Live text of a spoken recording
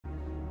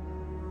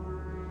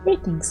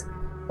Greetings.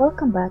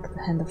 Welcome back to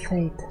Hand of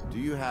Fate. Do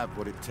you have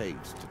what it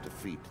takes to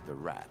defeat the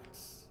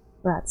rats?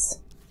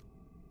 Rats.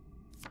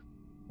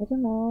 I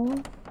don't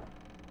know.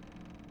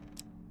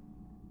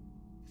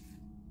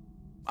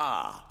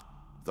 Ah,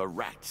 the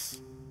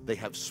rats. They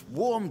have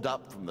swarmed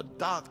up from the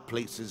dark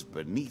places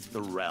beneath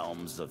the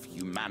realms of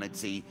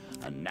humanity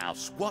and now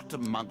squat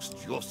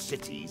amongst your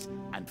cities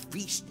and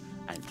feast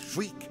and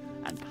shriek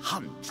and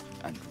hunt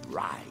and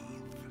writhe.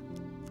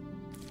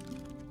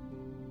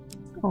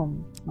 Oh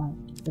my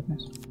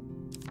goodness.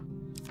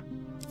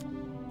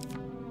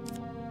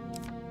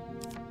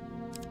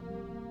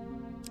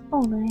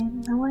 Oh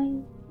man, now I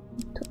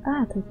need to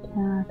add a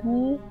cat,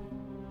 eh?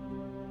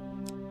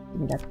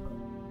 Give me that.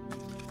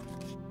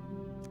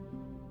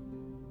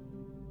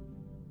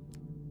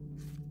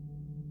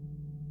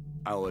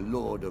 Our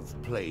Lord of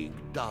Plague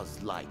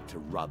does like to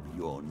rub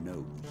your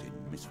nose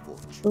in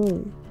misfortune.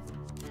 Ooh.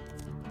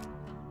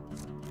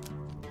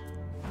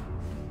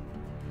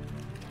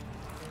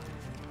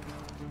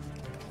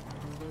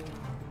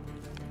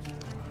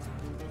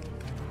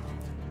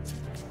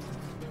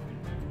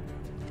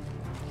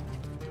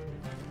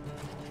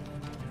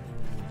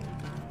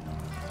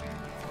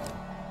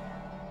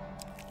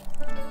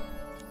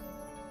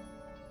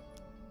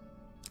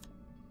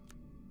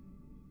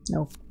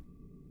 No.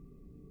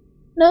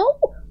 No?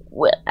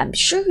 Well, I'm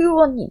sure you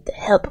won't need the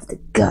help of the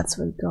gods.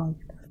 We're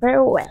going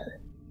farewell.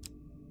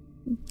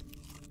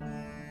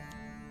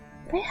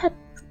 If I had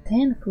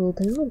 10 food,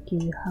 I would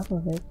give you half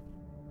of it.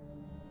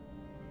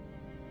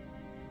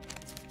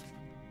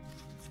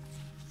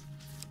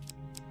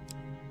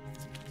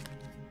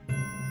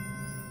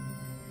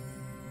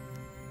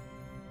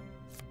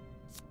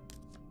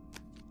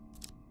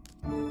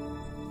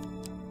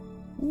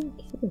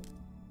 Okay.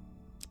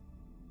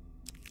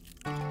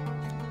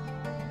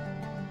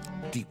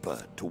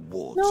 Deeper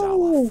towards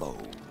No. our foe.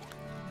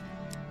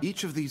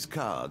 Each of these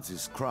cards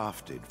is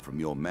crafted from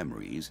your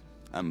memories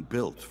and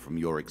built from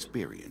your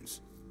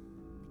experience.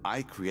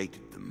 I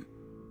created them,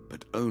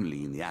 but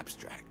only in the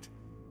abstract.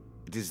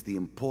 It is the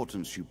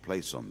importance you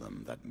place on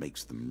them that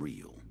makes them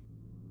real.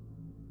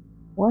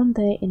 One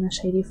day in a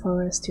shady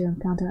forest you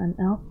encounter an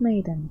elf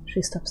maiden.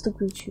 She stops to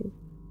greet you.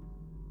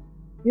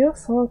 Your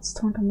thoughts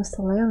turn to Mr.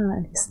 Lionel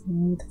and his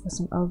need for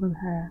some elven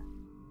hair.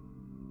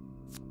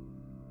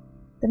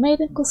 The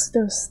maiden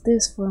considers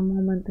this for a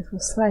moment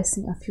before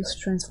slicing a few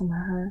strands from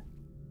her hair.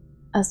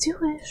 As you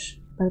wish,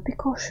 but be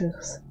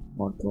cautious,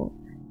 mortal.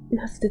 You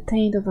have the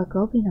taint of a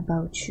goblin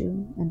about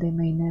you, and they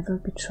may never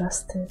be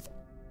trusted.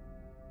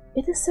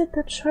 It is said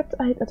that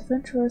sharp-eyed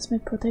adventurers may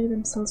protect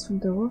themselves from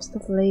the worst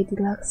of Lady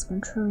Luck's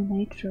contrary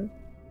nature.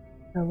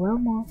 Farewell,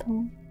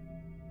 mortal.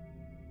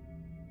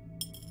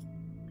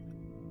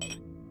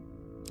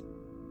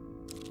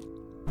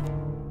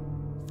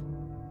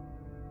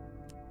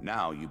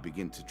 Now you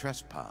begin to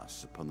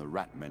trespass upon the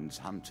Ratmen's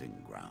hunting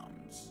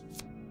grounds.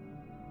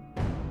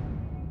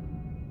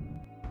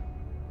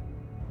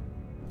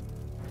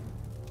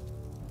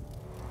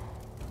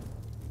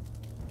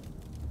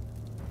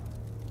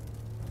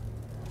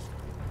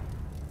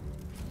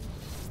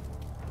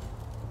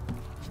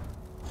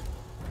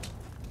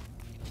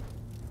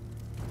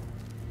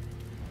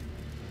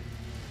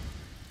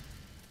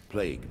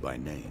 Plague by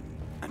name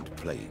and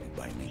plague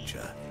by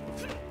nature,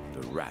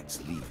 the rats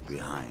leave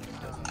behind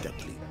a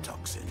deadly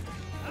toxin.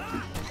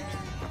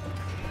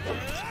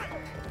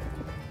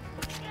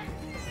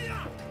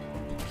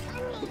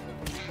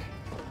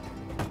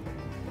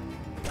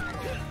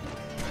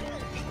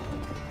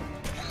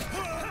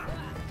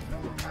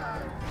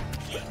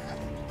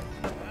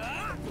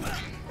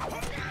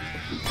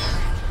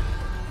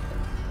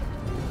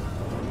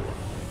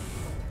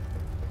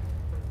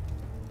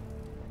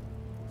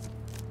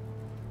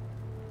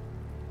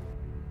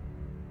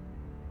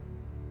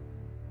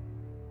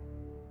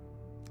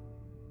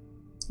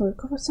 We'll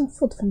recover some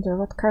food from the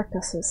rat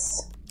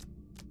carcasses.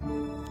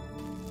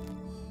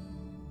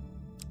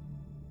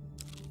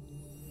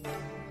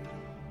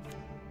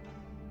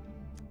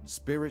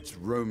 Spirits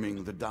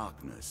roaming the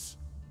darkness.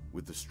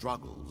 With the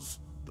struggles,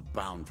 the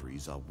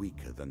boundaries are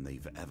weaker than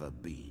they've ever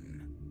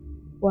been.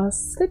 While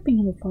sleeping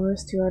in the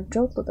forest, you are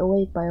jolted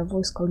awake by a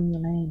voice calling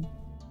your name.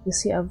 You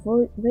see a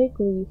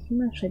vaguely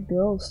human-shaped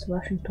ghost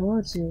rushing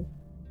towards you.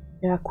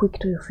 You are quick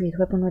to your feet,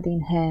 weapon ready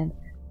in hand.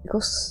 The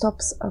ghost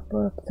stops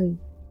abruptly,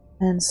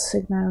 and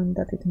signaling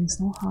that it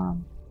means no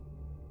harm.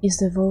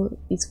 Its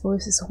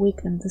voice is weak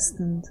and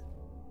distant.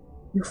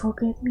 You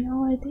forget me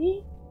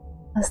already?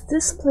 Has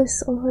this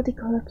place already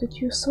corrupted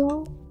your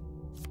soul?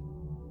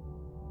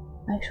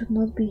 I should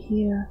not be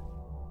here.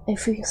 I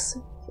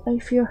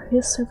fear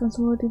his servants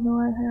already know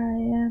where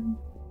I am.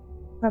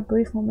 For a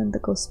brief moment the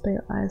ghost's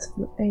pale eyes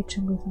feel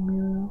aging with a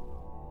mirror.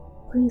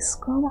 Please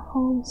come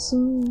home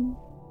soon.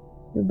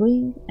 You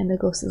blink and the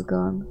ghost is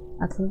gone.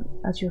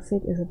 At your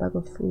feet is a bag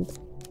of food.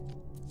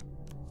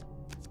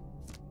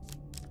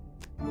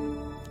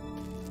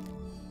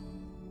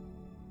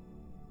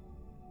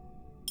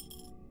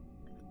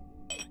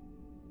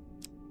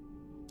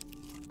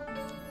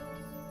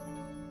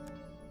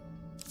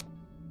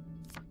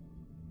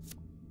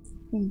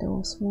 think there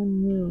was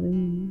one new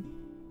ring.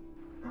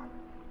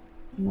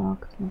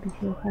 Locked, maybe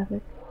he'll have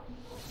it.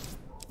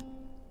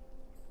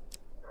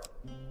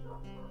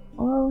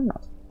 Or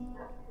not.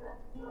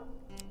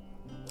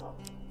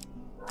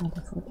 Not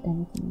afford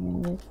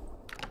anything anyway.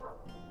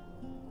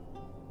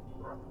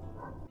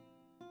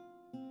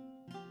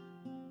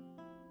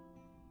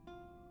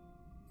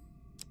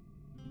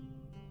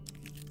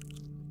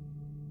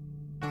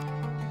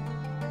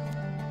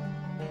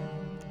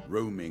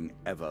 Roaming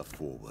ever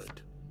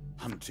forward,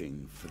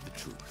 hunting for the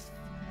truth.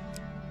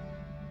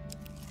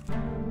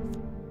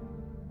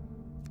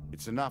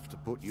 It's enough to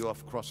put you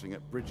off crossing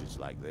at bridges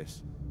like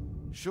this.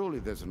 Surely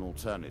there's an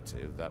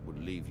alternative that would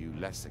leave you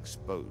less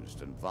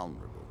exposed and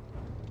vulnerable.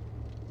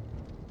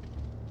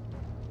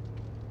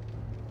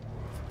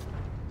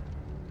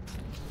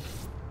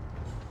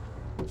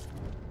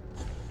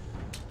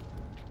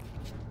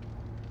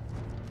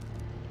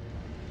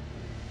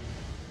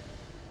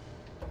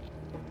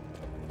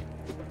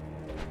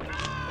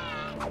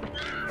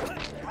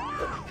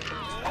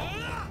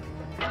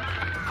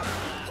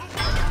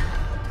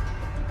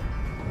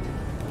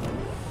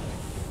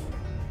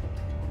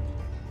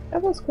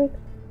 That was quick.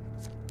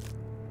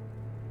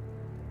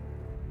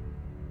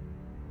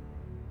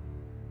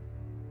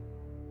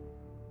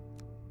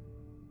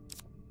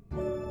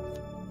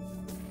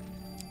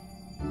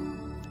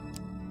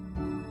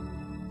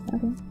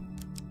 Okay.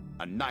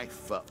 A knife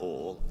for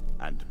all,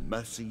 and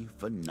mercy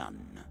for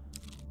none.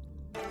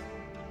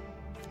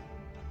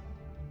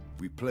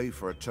 We play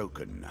for a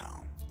token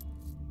now.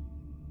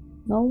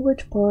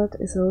 Knowledge Port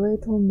is a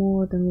little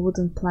more than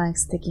wooden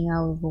planks sticking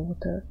out of the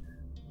water.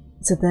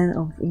 It's a den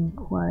of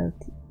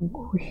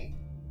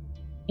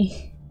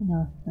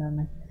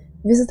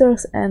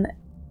Visitors and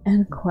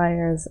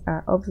enquirers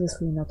are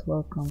obviously not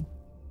welcome.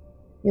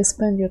 You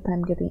spend your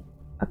time getting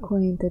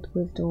acquainted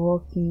with the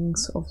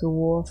workings of the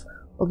wharf,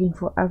 looking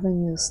for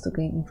avenues to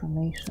gain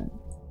information.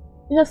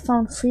 You have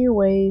found 3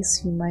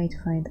 ways you might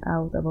find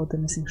out about the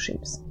missing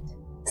ships.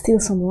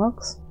 Steal some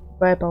logs,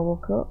 bribe a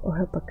worker, or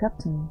help a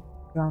captain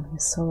drown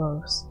his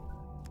sorrows.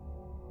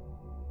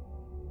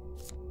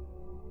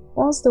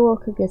 Once the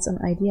worker gets an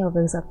idea of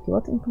exactly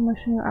what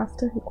information you're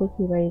after, he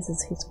quickly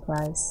raises his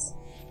price.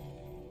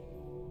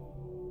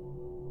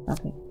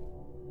 Okay.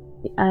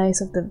 The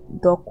eyes of the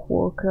dock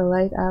worker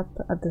light up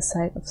at the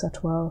sight of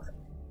such wealth.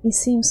 He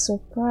seems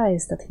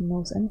surprised that he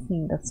knows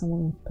anything that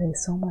someone would pay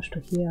so much to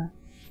hear.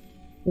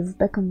 You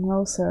beckon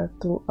closer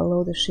to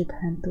allow the ship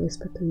hand to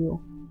whisper to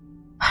you.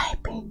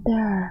 "I've been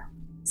there,"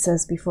 he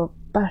says before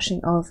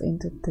bashing off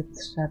into the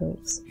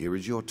shadows. Here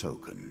is your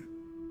token.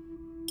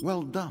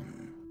 Well done.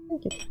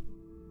 Thank you.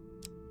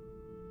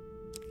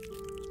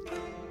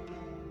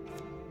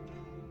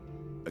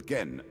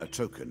 Again, a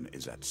token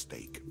is at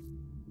stake.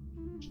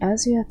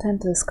 As you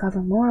attempt to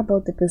discover more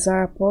about the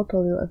bizarre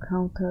portal you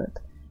encountered,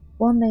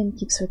 one name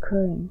keeps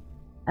recurring,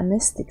 a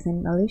mystic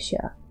named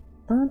Alicia.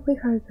 Apparently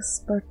her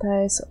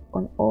expertise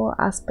on all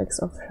aspects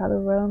of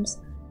shadow realms,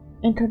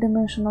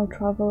 interdimensional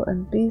travel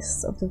and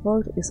beasts of the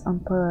void is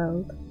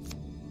unparalleled.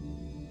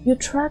 You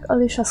track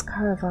Alicia's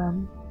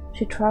caravan.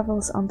 She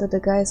travels under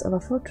the guise of a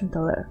fortune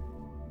teller.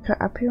 Her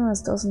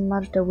appearance doesn't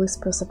match the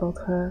whispers about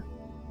her.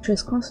 She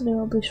is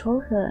considerably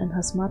shorter and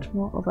has much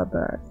more of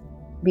a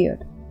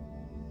beard.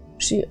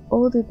 She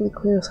audibly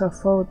clears her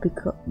throat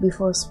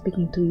before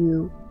speaking to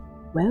you.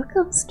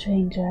 "Welcome,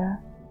 stranger."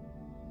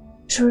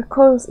 She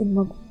recoils in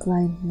mock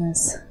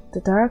blindness. The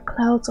dark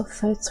clouds of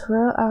fate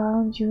swirl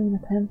around you in a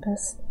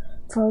tempest.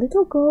 For a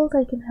little gold,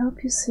 I can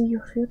help you see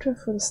your future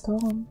through the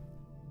storm.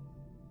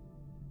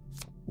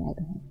 Yeah, I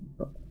don't have any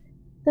gold.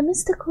 The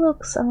mystic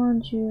looks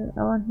around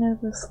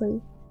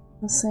nervously,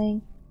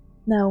 saying,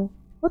 "Now,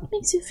 what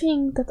makes you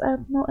think that I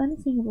don't know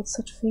anything about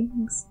such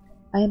things?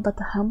 I am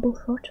but a humble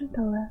fortune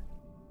teller.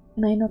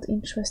 Can I not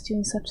interest you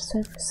in such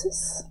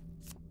services?"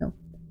 No.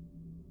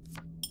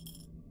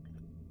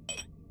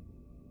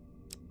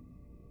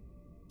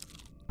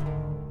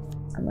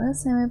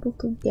 Unless I'm able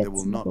to get They will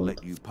some not gold.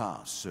 let you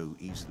pass so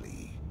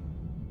easily.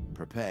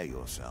 Prepare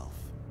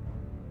yourself.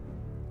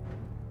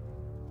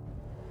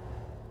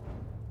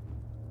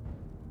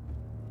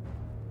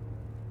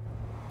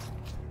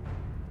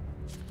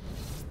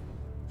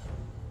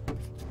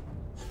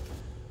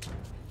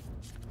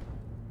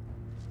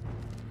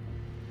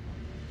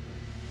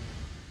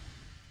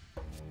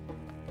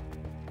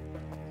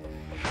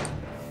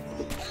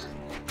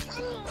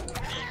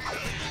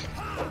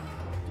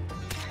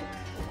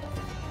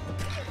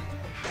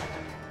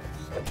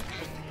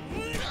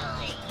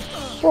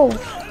 Whoa!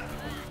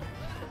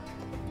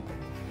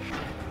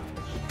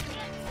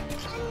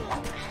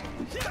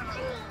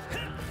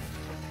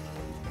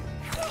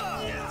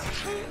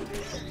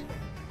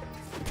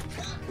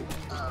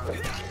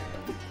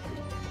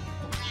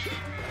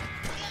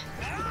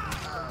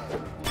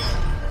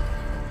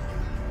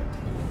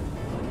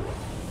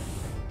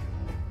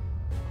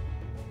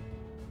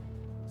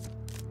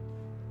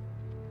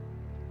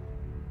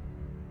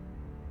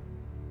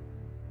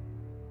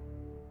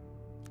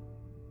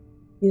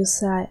 You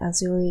sigh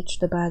as you reach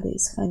the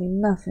bodies,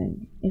 finding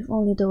nothing. If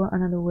only there were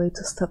another way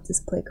to stop this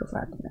plague of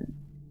ratmen.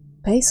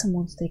 Pay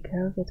someone to take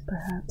care of it,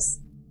 perhaps.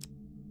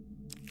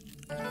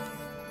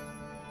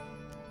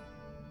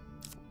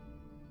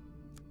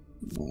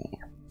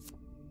 Yeah.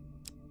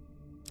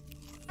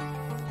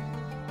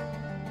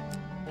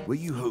 Were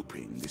you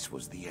hoping this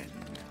was the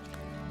end?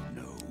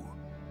 No.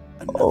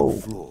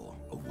 Another floor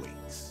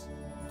awaits.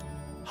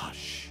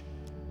 Hush.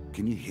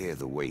 Can you hear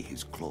the way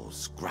his claws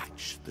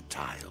scratch the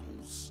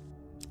tiles?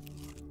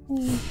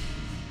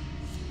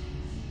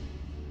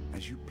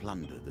 As you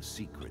plunder the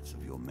secrets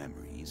of your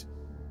memories,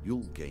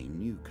 you'll gain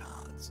new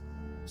cards.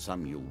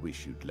 Some you'll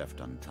wish you'd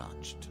left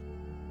untouched.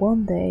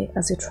 One day,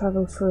 as you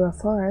travel through a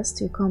forest,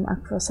 you come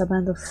across a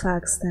band of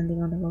fags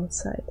standing on the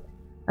roadside.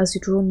 As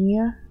you draw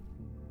near,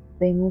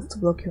 they move to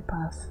block your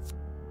path.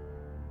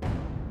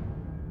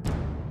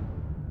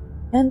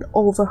 Hand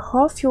over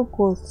half your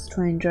gold,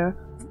 stranger,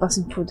 for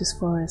passing through this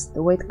forest.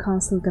 The White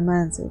Council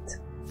demands it.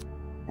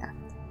 Yeah.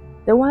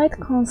 The White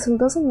Council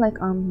doesn't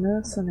like armed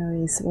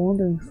mercenaries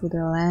wandering through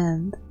their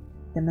land,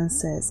 the man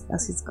says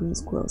as his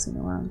goons closing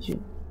around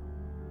you.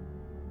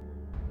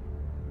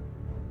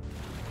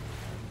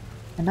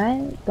 And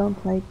I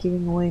don't like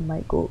giving away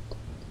my gold,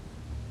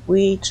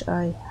 which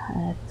I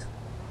had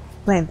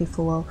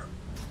plentiful of.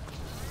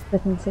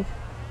 Definitely.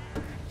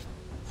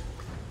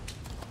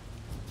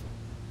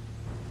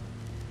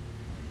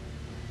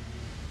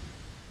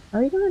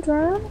 Are you gonna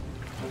drown?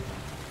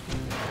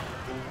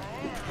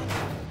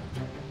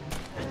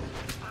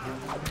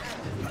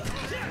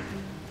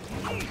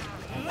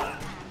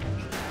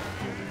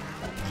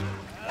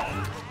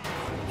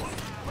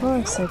 Of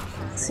course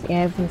I see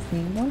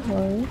everything, don't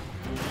worry.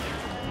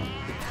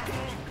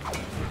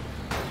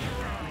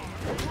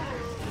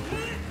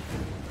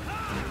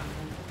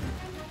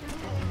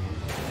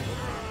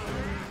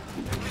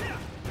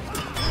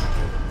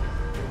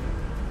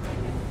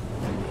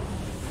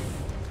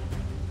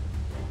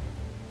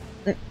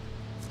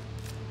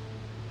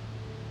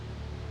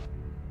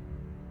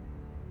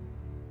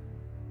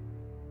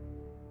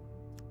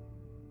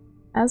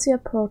 As you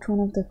approach one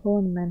of the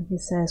fallen men, he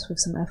says with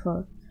some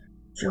effort,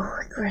 "You'll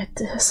regret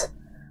this.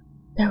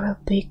 There will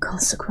be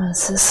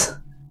consequences."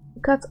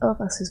 He cuts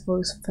off as his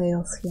voice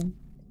fails him.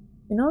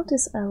 You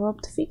notice a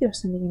robed figure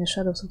standing in the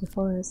shadows of the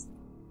forest.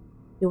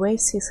 He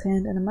waves his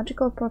hand and a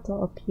magical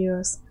portal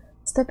appears.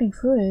 Stepping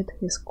through it,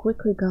 he is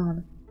quickly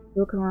gone.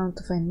 You look around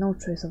to find no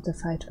trace of the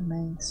fight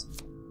remains.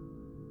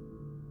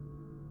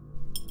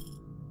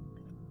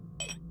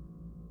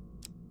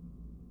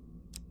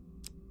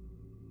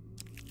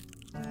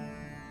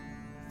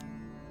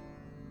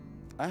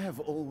 I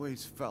have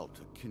always felt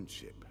a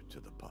kinship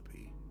to the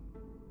puppy.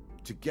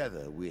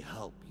 Together we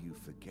help you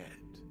forget,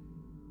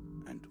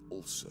 and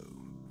also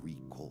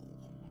recall.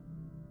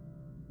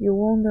 You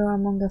wander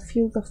among a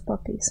field of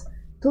puppies.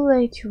 Too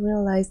late you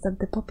realize that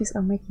the puppies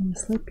are making you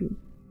sleepy.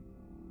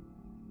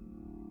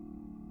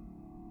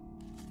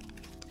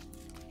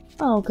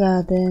 Oh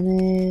god damn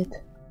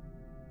it.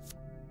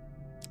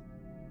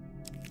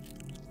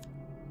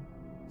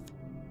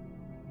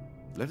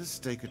 Let us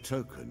stake a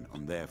token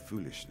on their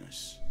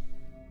foolishness.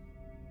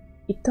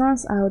 It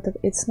turns out that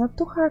it's not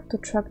too hard to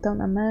track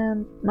down a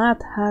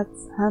mad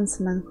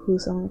huntsman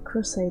who's on a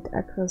crusade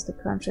across the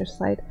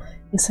countryside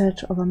in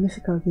search of a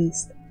mythical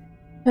beast.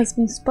 He has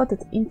been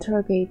spotted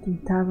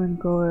interrogating tavern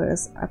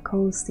goers,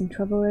 accosting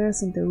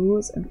travelers in the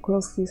woods and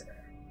closely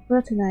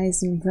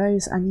scrutinizing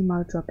various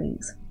animal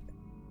droppings.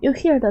 You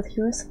hear that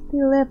he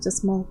recently left the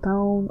small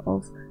town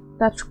of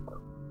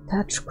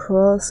Thatch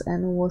Cross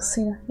and was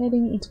seen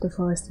heading into the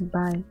forest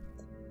nearby.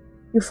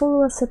 You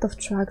follow a set of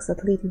tracks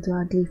that lead into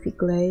a leafy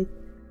glade.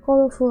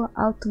 Colorful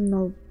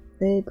autumnal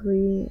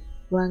debris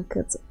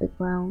blankets the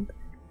ground.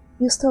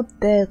 You stop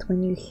dead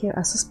when you hear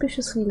a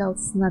suspiciously loud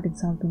snapping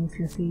sound beneath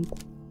your feet.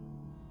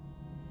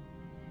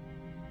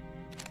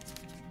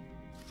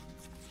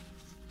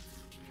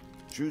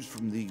 Choose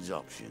from these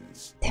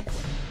options.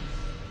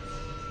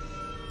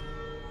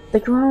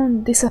 The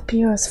ground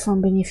disappears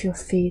from beneath your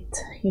feet.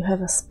 You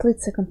have a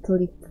split second to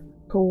leap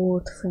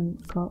toward the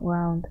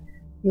ground.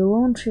 You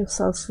launch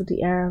yourself through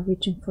the air,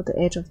 reaching for the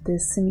edge of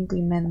this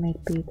seemingly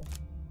man-made pit.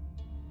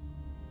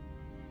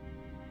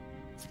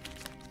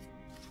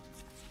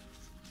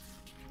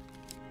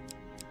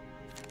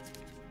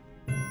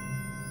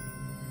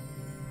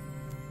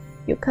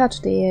 You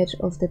catch the edge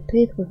of the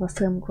pit with a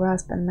firm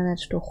grasp and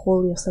manage to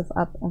haul yourself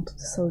up onto the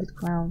solid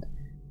ground.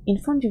 In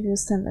front of you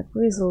stands a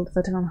grizzled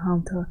veteran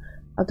hunter,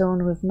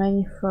 adorned with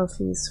many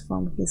trophies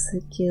from his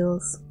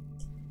kills.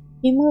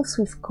 He moves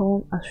with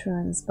calm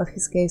assurance, but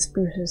his gaze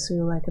pierces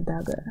you like a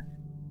dagger.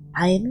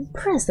 "I am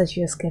impressed that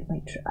you escaped my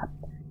trap.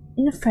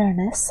 In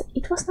fairness,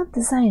 it was not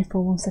designed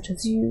for one such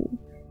as you,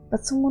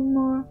 but someone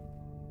more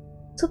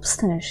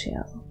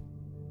substantial.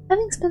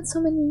 Having spent so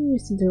many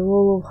years in the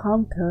role of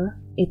hunter,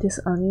 it is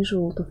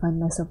unusual to find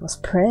myself as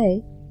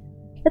prey.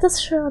 Let us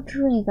share a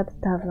drink at the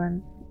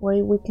tavern,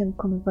 where we can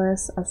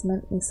converse as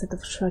men instead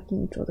of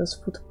tracking each other's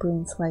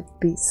footprints like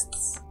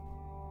beasts."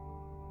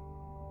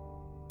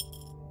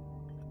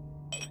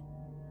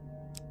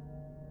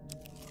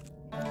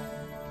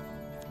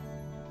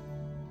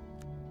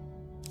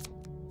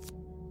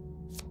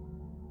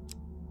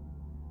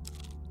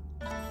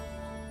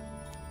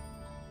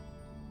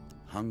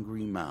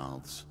 hungry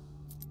mouths.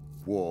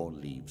 War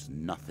leaves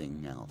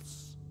nothing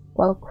else.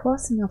 While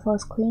crossing a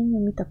forest clearing, you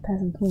meet a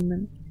peasant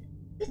woman.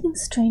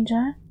 Greetings,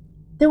 stranger.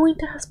 The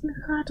winter has been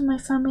hard on my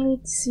family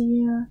this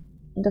year.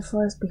 In the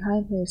forest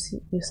behind her,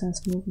 you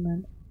sense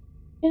movement.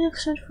 In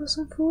exchange for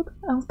some food,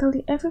 I will tell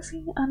you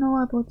everything I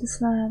know about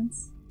these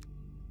lands.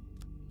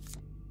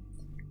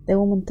 The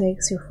woman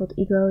takes your food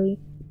eagerly,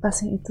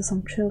 passing it to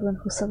some children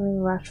who suddenly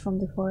rush from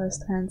the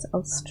forest, hands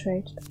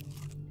outstretched.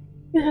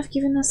 You have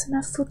given us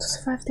enough food to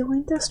survive the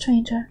winter,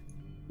 stranger.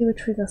 You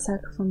retrieve a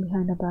sack from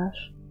behind a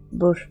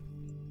bush.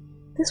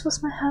 This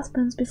was my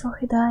husband's before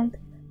he died.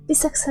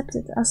 Please accept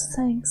it as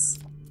thanks.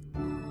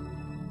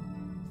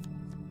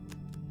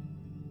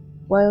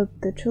 While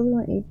the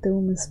children eat, the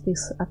woman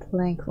speaks at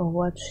length of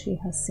what she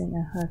has seen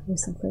and heard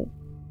recently.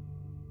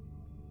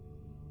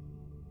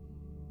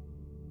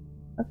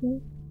 Okay.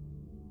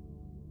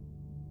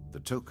 The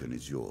token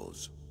is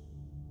yours.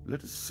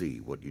 Let us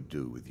see what you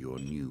do with your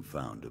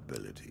newfound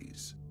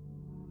abilities.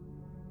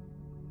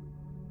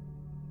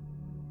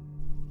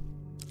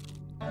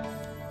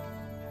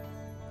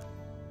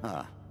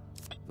 Ah,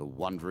 the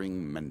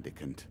wandering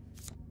mendicant.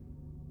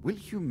 Will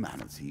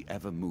humanity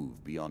ever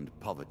move beyond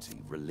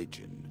poverty,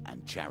 religion,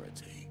 and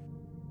charity?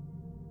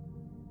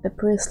 The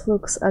priest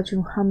looks at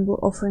your humble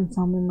offering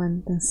for a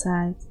moment and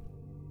sighs.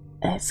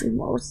 Every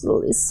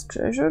morsel is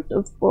treasured,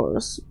 of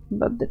course,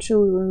 but the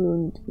children will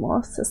need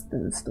more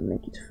sustenance to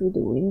make it through the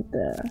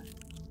winter.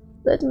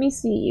 Let me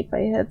see if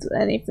I had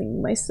anything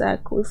in my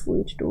sack with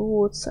which to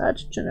reward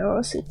such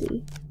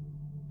generosity.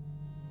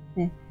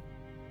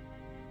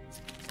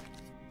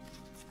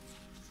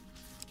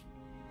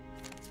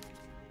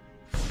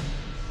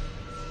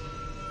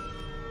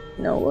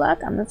 No luck,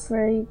 I'm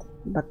afraid,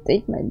 but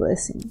take my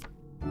blessing.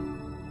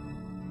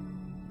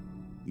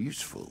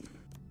 Useful.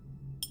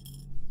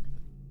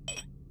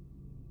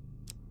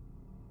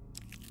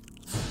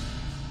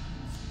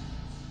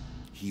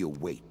 He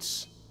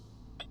awaits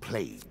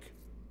plague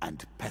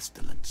and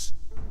pestilence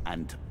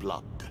and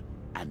blood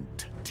and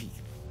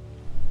teeth.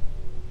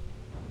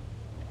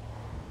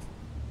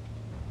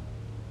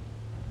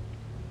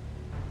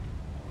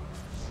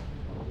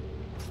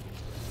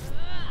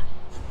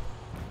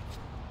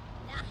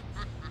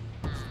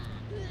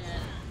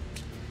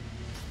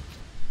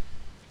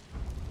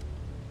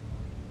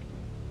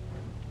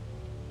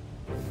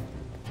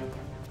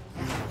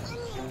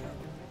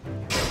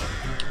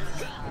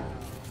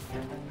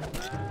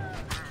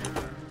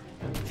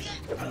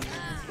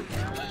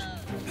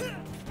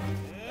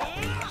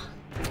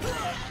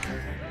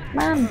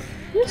 Man,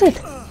 use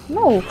it!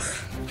 No!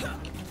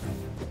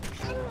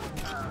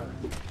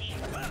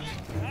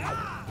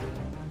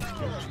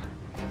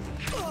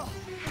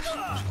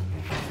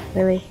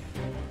 Really?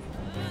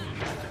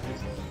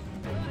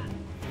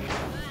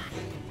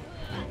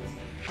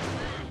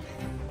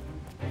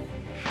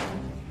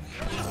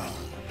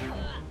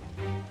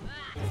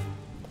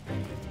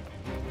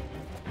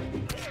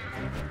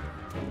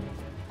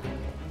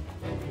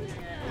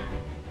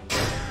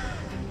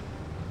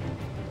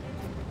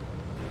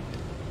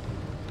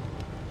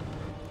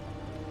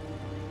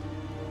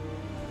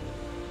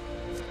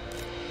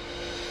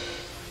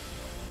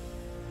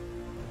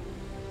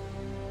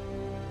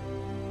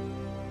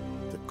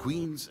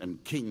 Queens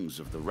and kings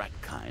of the rat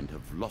kind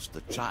have lost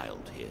a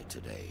child here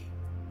today.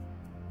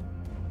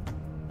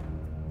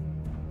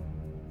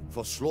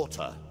 For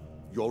slaughter,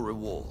 your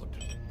reward.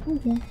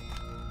 Okay.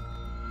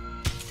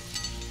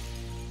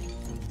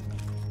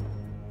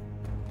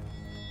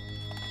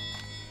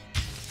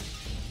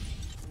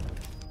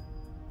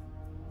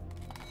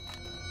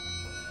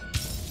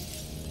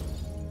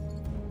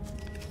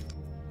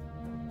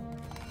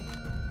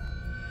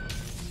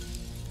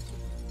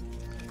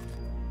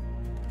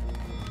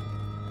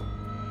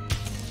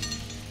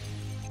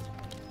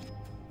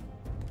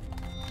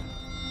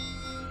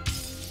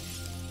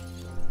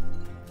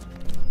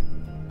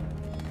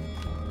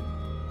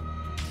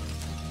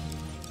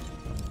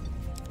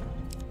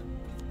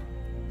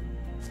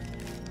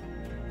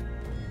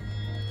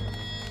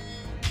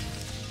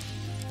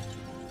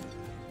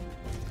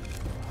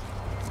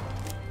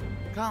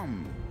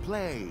 Come,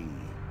 play.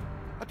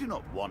 I do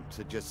not want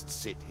to just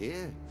sit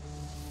here.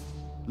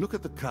 Look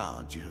at the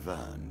cards you have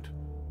earned.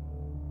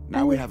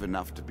 Now we have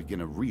enough to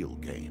begin a real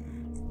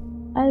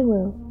game. I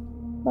will.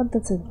 But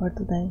that's it for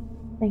today.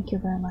 Thank you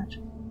very much.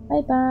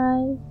 Bye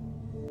bye.